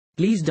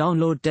Please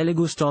download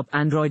Telugu's top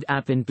Android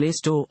app in Play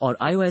Store or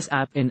iOS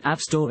app in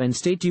App Store and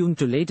stay tuned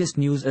to latest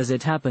news as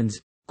it happens.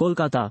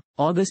 Kolkata,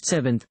 August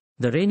 7th,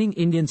 the reigning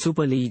Indian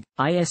Super League,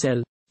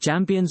 ISL,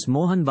 champions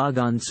Mohun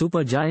Bagan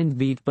Super Giant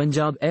beat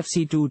Punjab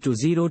FC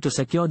 2-0 to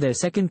secure their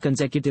second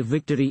consecutive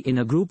victory in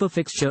a group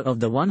fixture of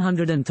the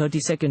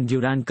 132nd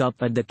Durand Cup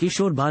at the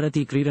Kishore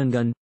Bharathi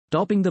Kiran,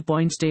 topping the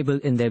points table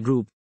in their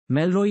group.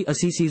 Melroy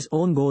Assisi's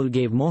own goal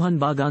gave Mohun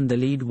Bagan the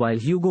lead while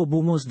Hugo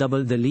Bumos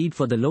doubled the lead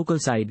for the local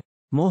side.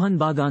 Mohun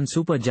Bagan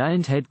Super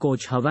Giant head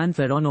coach Havan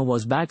Ferrano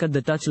was back at the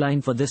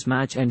touchline for this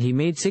match and he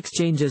made 6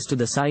 changes to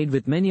the side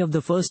with many of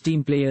the first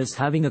team players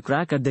having a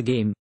crack at the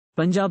game.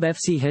 Punjab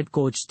FC head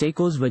coach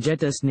Stekos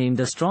Vegetas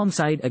named a strong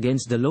side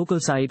against the local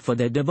side for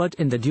their debut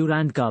in the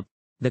Durand Cup.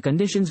 The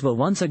conditions were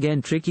once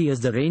again tricky as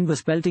the rain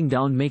was pelting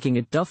down, making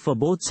it tough for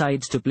both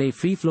sides to play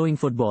free-flowing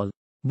football.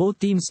 Both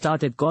teams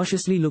started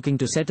cautiously looking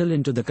to settle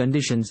into the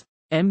conditions.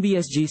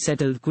 MBSG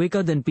settled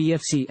quicker than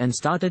PFC and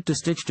started to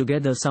stitch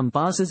together some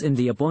passes in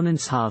the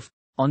opponent's half.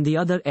 On the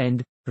other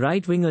end,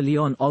 right winger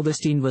Leon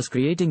Augustine was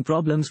creating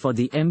problems for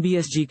the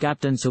MBSG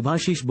captain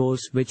Subhashish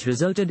Bose, which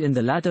resulted in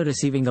the latter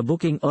receiving a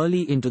booking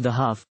early into the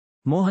half.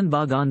 Mohun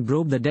Bagan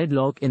broke the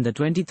deadlock in the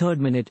 23rd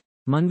minute.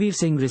 Manveer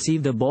Singh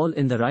received the ball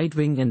in the right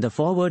wing and the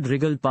forward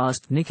wriggled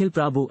past Nikhil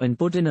Prabhu and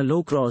put in a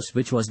low cross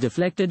which was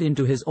deflected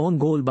into his own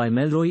goal by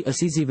Melroy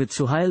Assisi with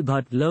Suhail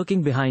Bhatt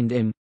lurking behind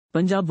him.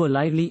 Punjab were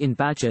lively in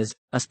patches,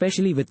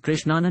 especially with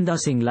Nanda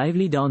Singh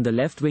lively down the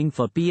left wing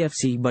for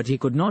PFC, but he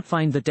could not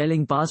find the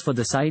telling pass for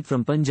the side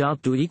from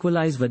Punjab to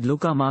equalize, with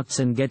Luka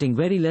Markson getting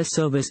very less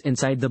service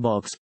inside the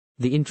box.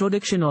 The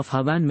introduction of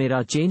Havan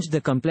Mera changed the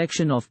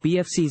complexion of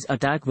PFC's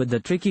attack, with the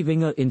tricky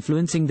winger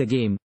influencing the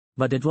game,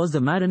 but it was the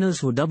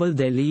Mariners who doubled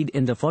their lead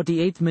in the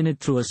 48th minute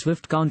through a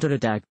swift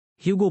counter-attack.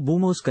 Hugo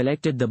Bumos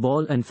collected the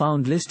ball and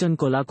found Liston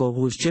Kolako,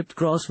 whose chipped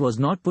cross was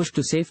not pushed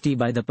to safety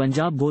by the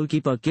Punjab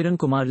goalkeeper Kiran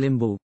Kumar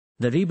Limbu.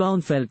 The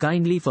rebound fell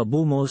kindly for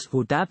Bumos,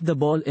 who tapped the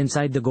ball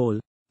inside the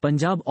goal.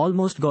 Punjab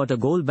almost got a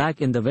goal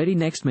back in the very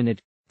next minute.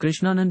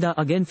 Nanda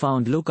again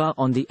found Luka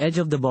on the edge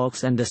of the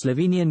box and the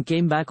Slovenian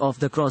came back off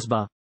the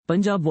crossbar.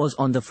 Punjab was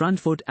on the front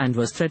foot and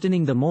was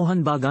threatening the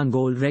Mohun Bagan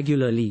goal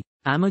regularly.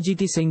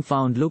 Amarjit Singh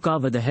found Luka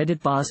with a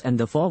headed pass and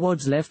the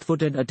forward's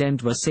left-footed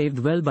attempt was saved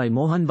well by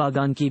Mohun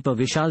Bagan keeper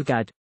Vishal.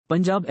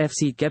 Punjab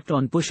FC kept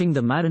on pushing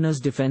the Mariners'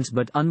 defence,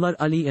 but Anwar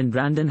Ali and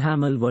Brandon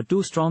Hamill were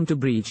too strong to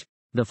breach.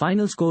 The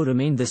final score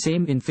remained the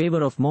same in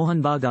favour of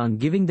Mohun Bagan,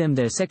 giving them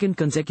their second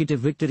consecutive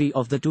victory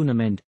of the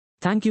tournament.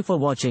 Thank you for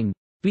watching.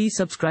 Please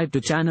subscribe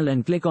to channel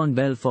and click on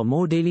bell for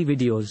more daily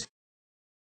videos.